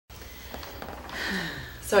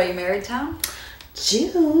So are you married, Tom?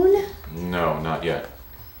 June? No, not yet.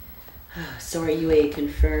 So are you a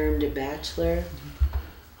confirmed bachelor?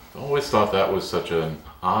 I always thought that was such an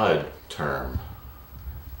odd term.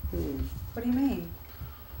 What do you mean?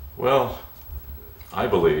 Well, I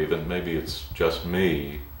believe, and maybe it's just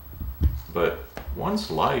me, but one's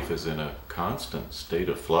life is in a constant state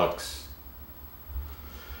of flux.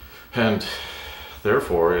 And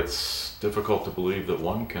therefore, it's difficult to believe that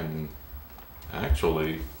one can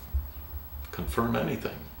actually confirm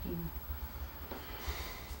anything.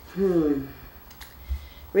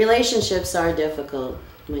 Relationships are difficult,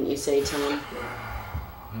 wouldn't you say, Tom?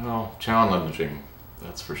 Well, challenging,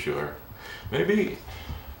 that's for sure. Maybe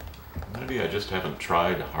I just haven't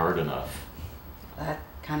tried hard enough. That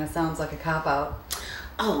kind of sounds like a cop-out.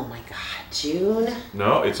 Oh my God, June.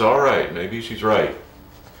 No, it's all right. Maybe she's right.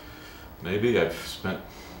 Maybe I've spent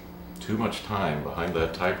too much time behind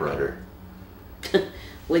that typewriter.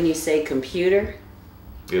 When you say computer?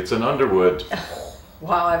 It's an Underwood.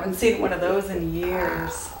 Wow, I haven't seen one of those in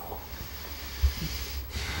years.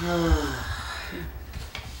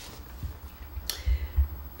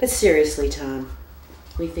 But seriously, Tom,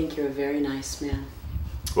 we think you're a very nice man.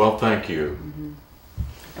 Well, thank you.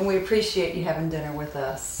 And we appreciate you having dinner with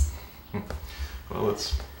us. Well,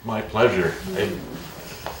 it's my pleasure.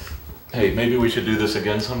 Hey, maybe we should do this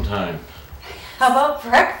again sometime. How about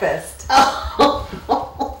breakfast?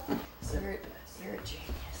 Oh, you're a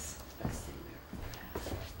genius.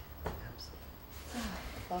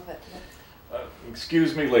 Love it.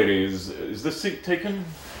 Excuse me, ladies. Is this seat taken?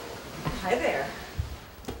 Hi there.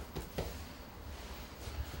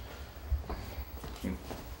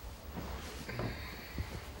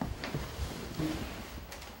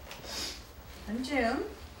 I'm June.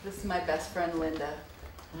 This is my best friend, Linda.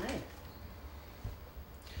 Hi.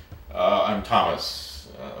 I'm Thomas,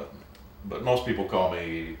 but most people call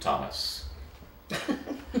me Thomas.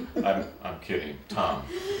 I'm kidding, Tom.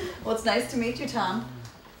 Well, it's nice to meet you, Tom.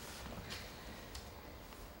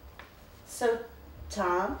 So,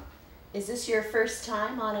 Tom, is this your first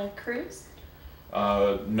time on a cruise?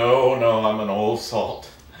 No, I'm an old salt.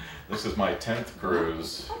 This is my 10th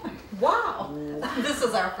cruise. Wow. This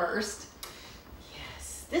is our first.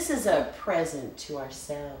 Yes, this is a present to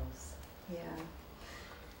ourselves. Yeah.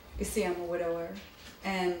 You see, I'm a widower.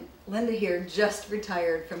 And Linda here just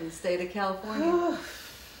retired from the state of California.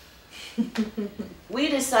 We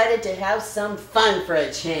decided to have some fun for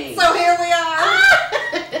a change. So here we are.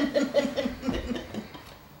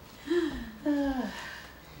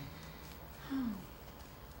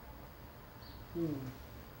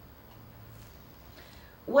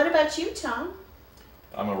 What about you, Tom?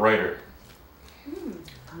 I'm a writer,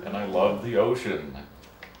 and I love the ocean.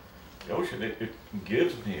 The ocean, it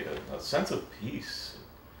gives me a sense of peace.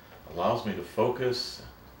 It allows me to focus.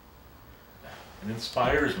 It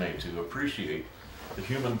inspires me to appreciate the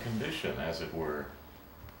human condition, as it were.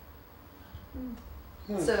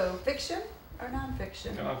 So, fiction or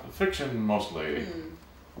nonfiction? Fiction, mostly.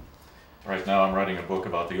 Right now I'm writing a book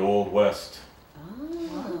about the Old West.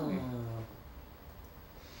 Oh.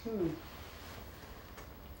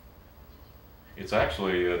 It's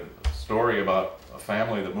actually a story about a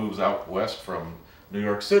family that moves out west from New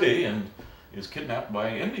York City and is kidnapped by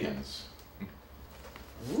Indians.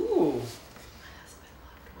 Ooh.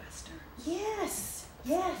 Western. Yes.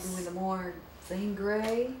 Really Yes. the more Zane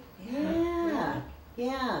Grey. Yeah.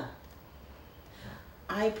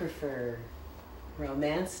 I prefer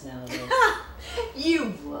romance novels.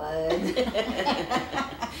 You would.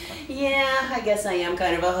 Yeah, I guess I am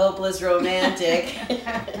kind of a hopeless romantic.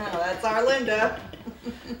 That's our Linda.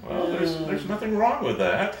 Well, there's nothing wrong with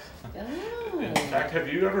that. Oh. In fact, have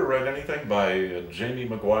you ever read anything by Jamie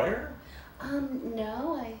McGuire?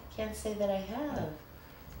 No, I can't say that I have.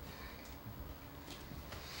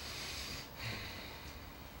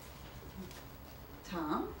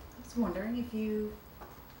 Tom, I was wondering if you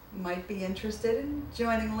might be interested in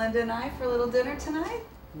joining Linda and I for a little dinner tonight?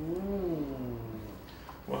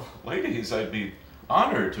 Well, ladies, I'd be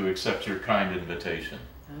honored to accept your kind invitation.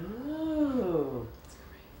 Oh.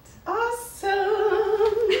 Awesome.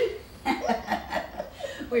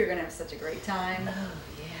 We were going to have such a great time.